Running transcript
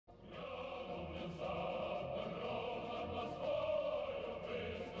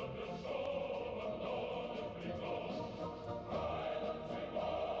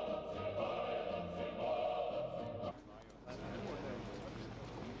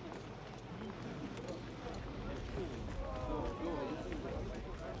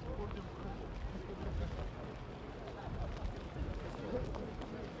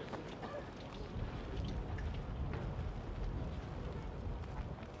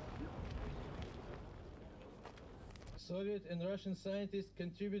Soviet and Russian scientists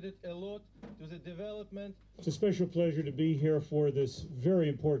contributed a lot to the development. It's a special pleasure to be here for this very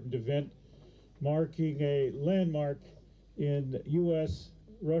important event, marking a landmark in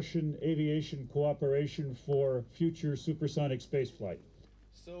U.S.-Russian aviation cooperation for future supersonic spaceflight.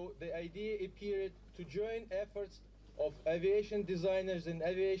 So the idea appeared to join efforts of aviation designers and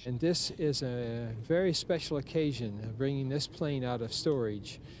aviation. And this is a very special occasion, bringing this plane out of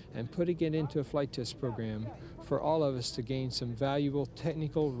storage and putting it into a flight test program for all of us to gain some valuable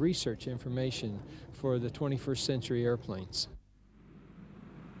technical research information for the 21st century airplanes.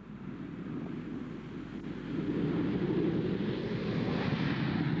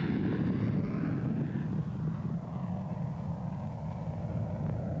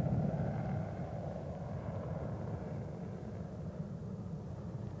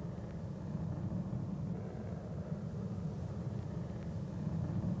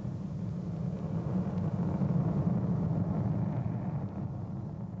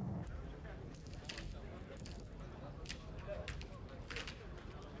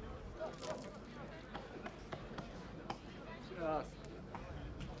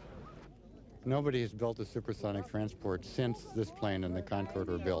 Nobody has built a supersonic transport since this plane and the Concorde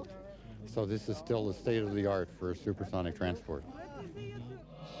were built. So this is still the state of the art for supersonic transport.